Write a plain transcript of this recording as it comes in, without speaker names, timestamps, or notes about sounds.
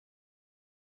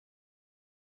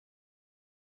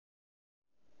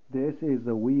This is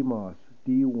a Wemos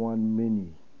D1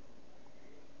 Mini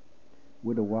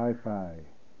with a Wi-Fi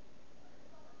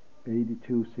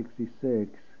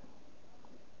 8266,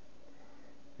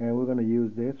 and we're going to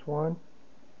use this one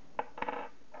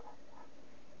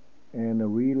and the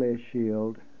relay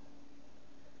shield.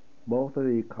 Both of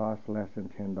these cost less than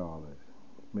 $10,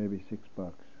 maybe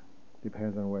 $6,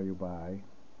 depends on where you buy.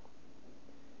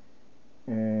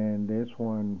 And this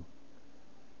one,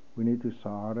 we need to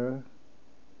solder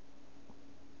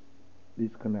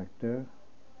this connector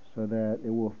so that it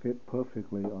will fit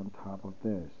perfectly on top of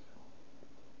this.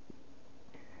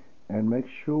 And make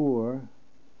sure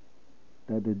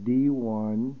that the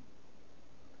D1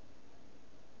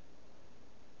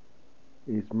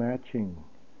 is matching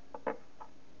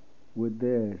with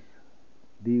this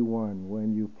D1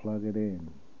 when you plug it in.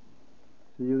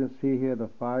 So you can see here the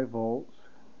 5 volts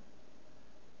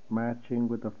matching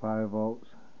with the 5 volts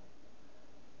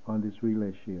on this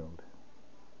relay shield.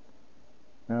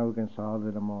 Now we can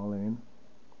solder them all in,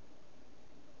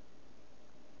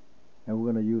 and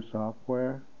we're going to use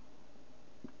software.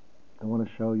 I want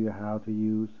to show you how to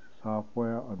use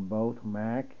software on both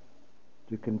Mac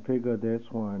to configure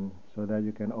this one so that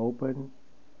you can open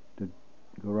the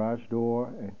garage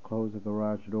door and close the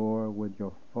garage door with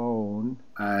your phone.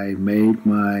 I made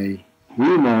my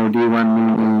Wemos D1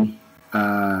 Mini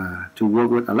to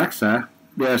work with Alexa.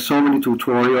 There are so many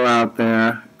tutorials out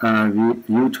there,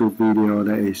 YouTube video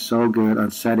that is so good on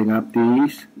setting up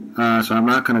these. So I'm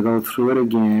not going to go through it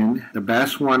again. The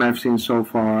best one I've seen so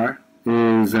far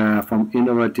is from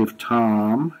Innovative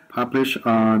Tom, published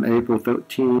on April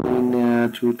 13,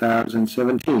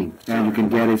 2017, and you can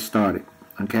get it started.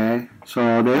 Okay,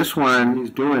 so this one is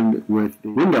doing with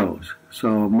Windows.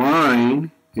 So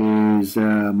mine is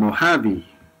Mojave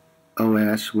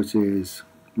OS, which is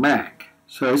Mac.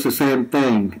 So it's the same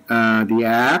thing. The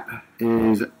app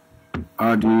is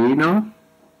Arduino,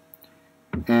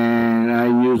 and I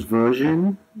use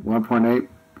version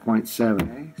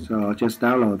 1.8.7. So just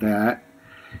download that.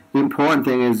 The important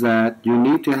thing is that you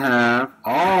need to have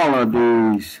all of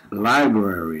these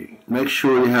libraries. Make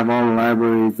sure you have all the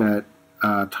libraries that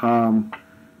Tom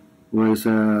was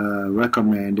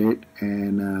recommended,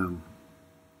 and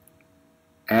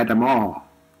add them all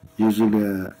using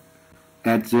the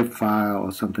add zip file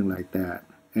or something like that.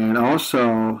 And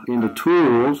also in the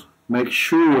tools, make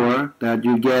sure that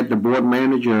you get the board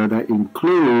manager that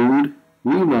include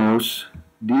Wemos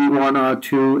D1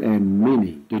 R2 and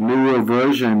Mini. The newer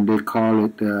version, they call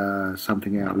it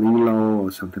something else, Lilo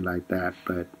or something like that,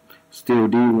 but still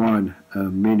D1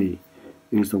 Mini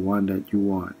is the one that you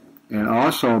want. And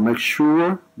also make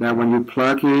sure that when you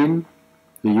plug in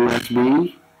the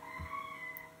USB,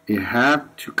 it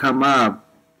have to come up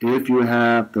if you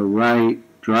have the right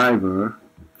driver.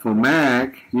 For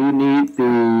Mac, you need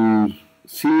the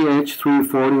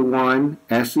CH341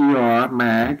 SER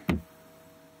Mac.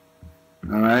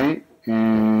 Alright,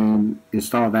 and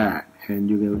install that, and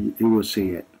you will see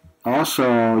it.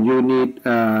 Also, you need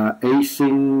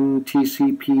async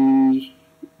TCP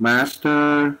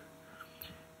master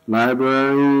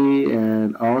library,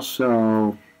 and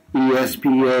also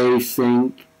ESPA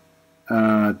sync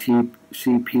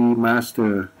TCP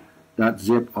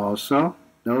master.zip also.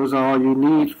 Those are all you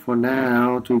need for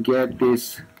now to get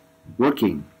this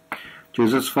working.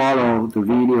 Just follow the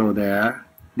video there.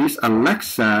 This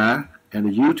Alexa and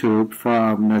the YouTube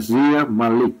from Nazir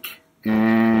Malik,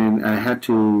 and I had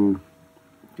to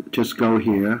just go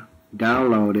here,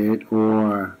 download it,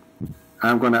 or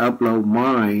I'm going to upload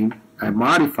mine. I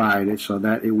modified it so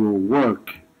that it will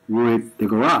work with the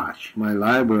garage, my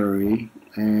library,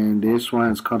 and this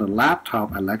one is called a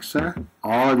laptop Alexa.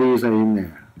 All these are in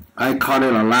there. I call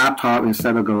it a laptop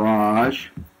instead of garage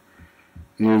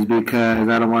is because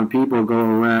I don't want people to go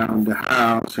around the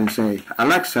house and say,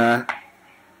 Alexa,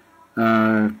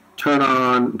 turn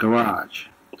on garage.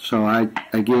 So I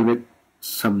give it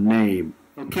some name.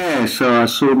 Okay, so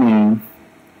assuming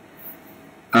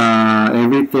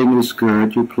everything is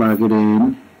good, you plug it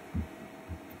in,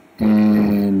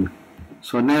 and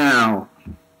so now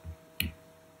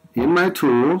in my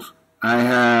tools I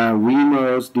have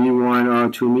Wemos D1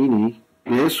 R2 Mini.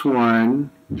 This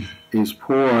one is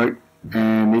port,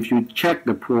 and if you check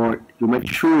the port, you make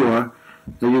sure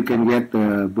that you can get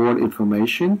the board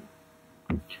information.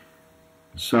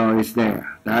 So it's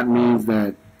there. That means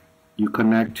that you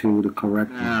connect to the correct.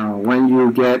 Now, when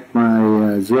you get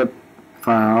my zip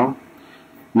file,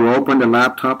 you open the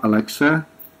laptop Alexa.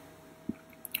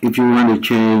 If you want to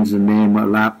change the name of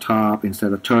laptop,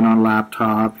 instead of turn on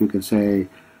laptop, you can say,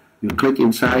 you click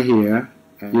inside here,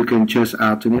 and you can just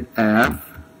alternate F,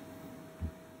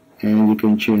 and you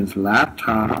can change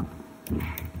laptop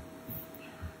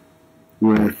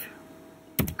with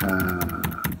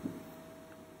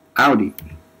Audi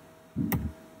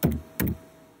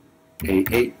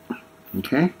A8.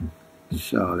 Okay,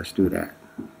 so let's do that.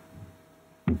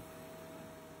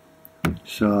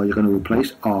 So you're going to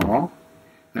replace all,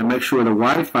 and make sure the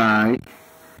Wi-Fi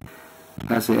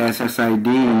has the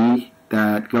SSID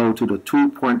that go to the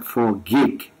 2.4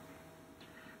 gig.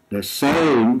 The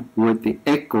same with the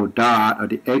Echo Dot or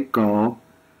the Echo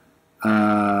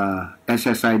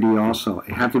SSID also.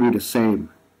 It has to be the same.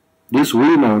 These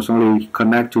Wemos only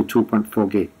connect to 2.4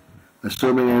 gig.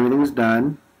 Assuming everything is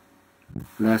done,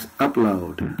 let's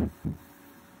upload.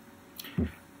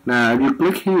 Now, if you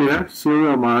click here,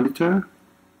 serial monitor,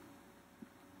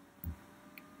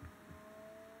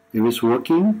 if it's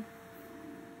working,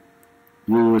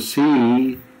 you will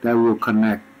see that will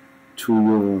connect to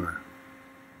your.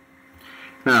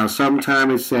 Now,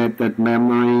 sometimes it said that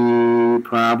memory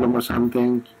problem or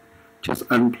something. Just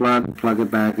unplug, plug it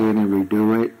back in, and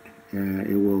redo it, and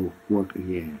it will work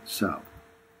again. So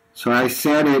I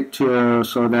set it to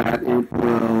so that it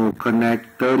will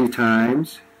connect 30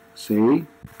 times. See?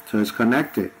 So it's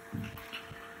connected.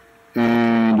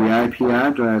 And the IP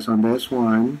address on this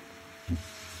one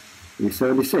is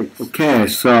 76. Okay,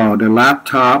 so the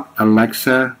laptop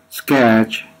Alexa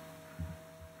sketch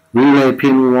relay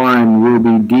pin 1 will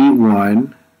be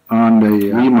D1 on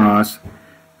the Wemos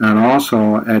and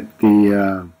also at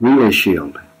the relay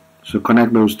shield. So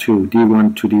connect those two,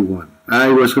 D1 to D1. I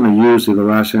was going to use the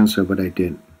garage sensor, but I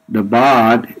didn't. The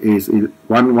baud is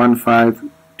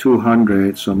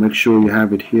 115200, so make sure you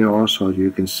have it here also,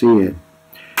 you can see it.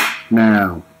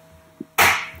 Now,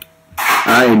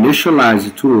 I initialize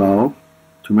it too low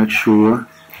to make sure,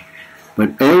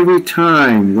 but every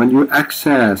time when you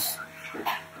access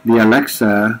the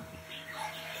Alexa,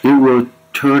 it will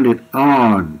turn it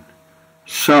on.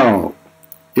 So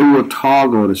it will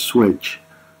toggle the switch,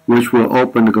 which will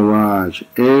open the garage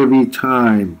every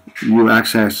time you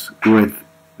access with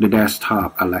the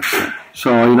desktop Alexa.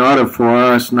 So in order for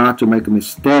us not to make a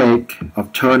mistake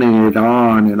of turning it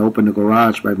on and open the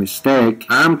garage by mistake,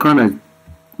 I'm gonna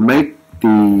make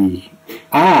the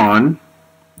on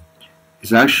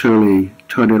is actually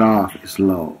turn it off is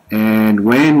low. And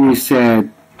when we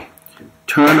said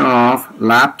turn off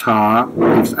laptop,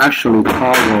 it's actually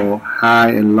toggle high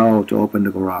and low to open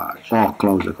the garage or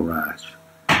close the garage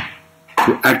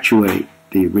to actuate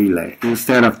the relay.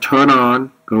 Instead of turn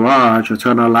on garage or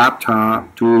turn on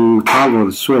laptop to toggle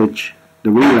the switch,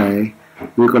 the relay,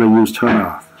 we're going to use turn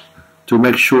off to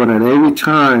make sure that every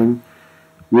time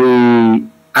we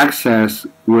access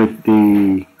with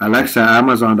the Alexa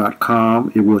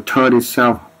Amazon.com, it will turn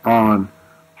itself on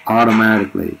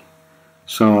automatically.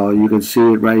 So you can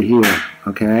see it right here.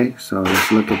 Okay, so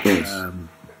let's look at this.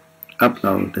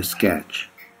 Upload the sketch.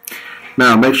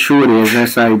 Now make sure the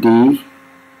SSID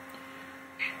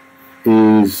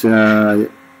is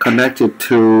connected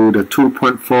to the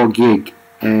 2.4 gig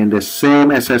and the same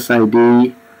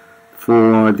SSID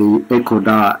for the Echo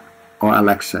Dot or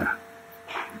Alexa.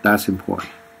 That's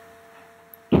important.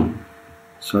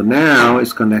 So now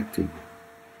it's connecting.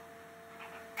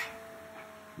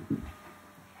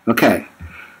 Okay,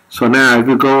 so now if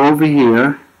you go over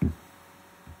here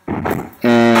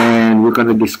and we're going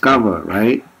to discover,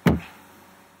 right?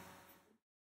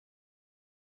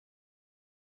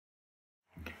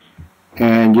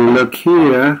 And you look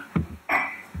here,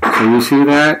 so you see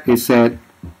that it said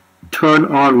turn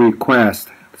on request.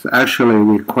 It's actually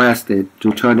requested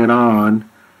to turn it on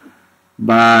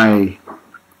by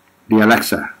the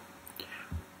Alexa.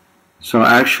 So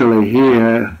actually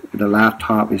here the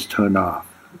laptop is turned off.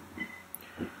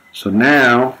 So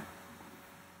now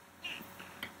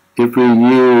if we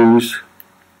use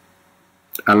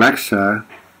Alexa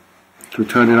to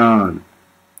turn it on,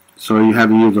 so you have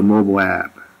to use the mobile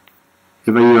app.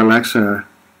 If I use Alexa,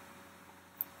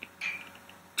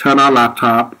 turn on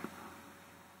laptop.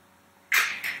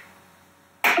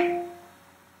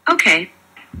 Okay.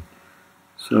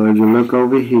 So if you look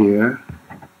over here,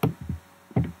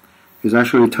 it's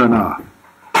actually turned off.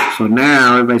 So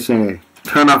now if I say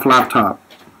turn off laptop.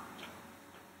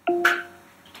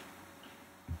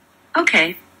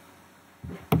 Okay.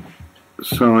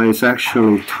 So it's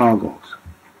actually toggles.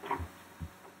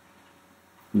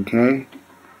 Okay?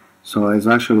 So it's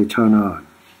actually turned on.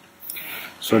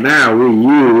 So now we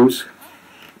use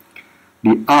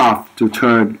the off to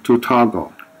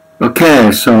toggle.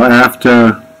 Okay, so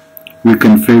after we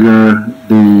configure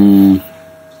the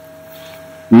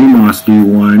Wemos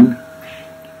D1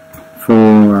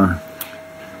 for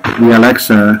the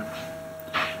Alexa,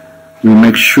 we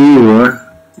make sure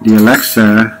the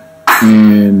Alexa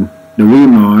and the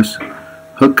Wemos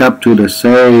hook up to the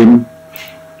same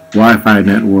Wi-Fi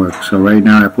network. So right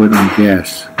now I put on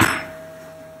guest,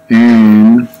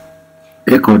 and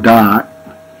Echo Dot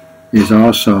is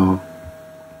also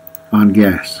on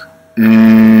guest.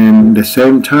 And the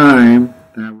same time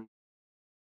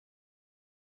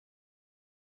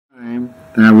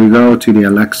that we go to the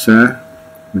Alexa,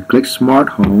 we click Smart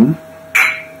Home,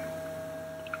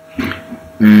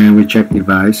 and we check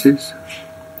devices.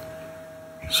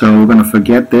 So we're going to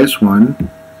forget this one.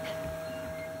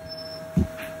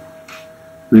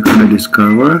 We're going to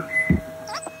discover.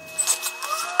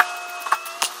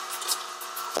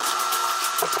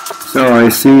 So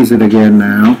it sees it again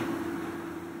now.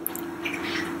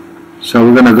 So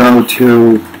we're going to go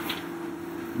to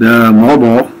the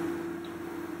mobile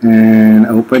and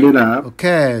open it up.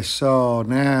 Okay, so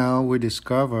now we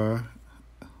discover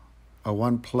a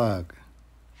one plug.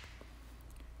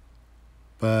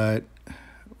 But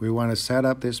we want to set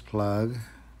up this plug.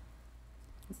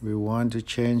 We want to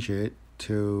change it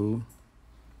to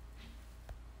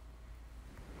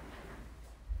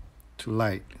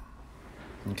light.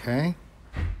 Okay,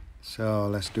 so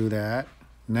let's do that.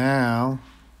 Now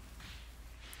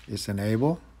it's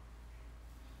enabled.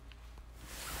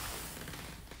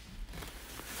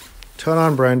 Turn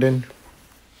on, Brandon.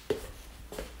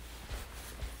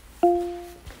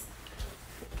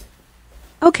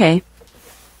 Okay.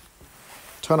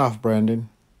 Turn off, Brandon.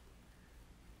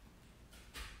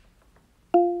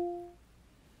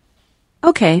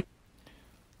 Okay.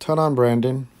 Turn on,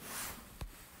 Brandon.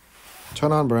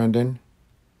 Turn on, Brandon.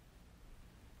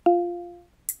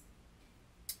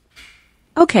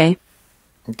 Okay.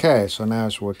 Okay, so now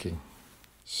it's working.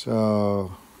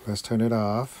 So let's turn it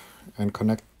off and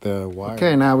connect the wire.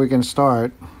 Okay, now we can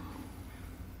start.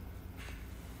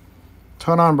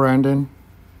 Turn on, Brandon.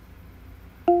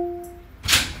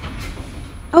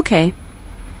 Okay.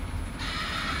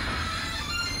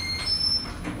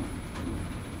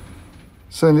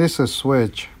 So this is a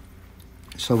switch.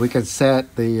 So we can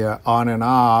set the on and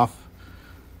off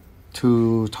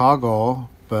to toggle,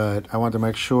 but I want to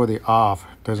make sure the off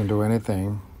doesn't do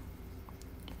anything.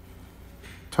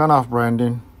 Turn off,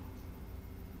 Brandon.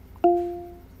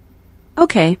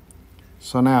 Okay.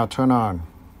 So now turn on.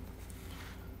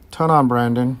 Turn on,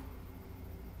 Brandon.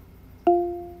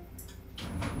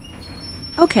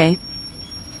 Okay.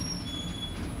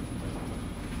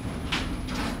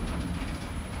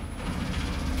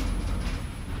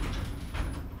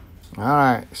 All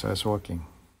right, so it's working.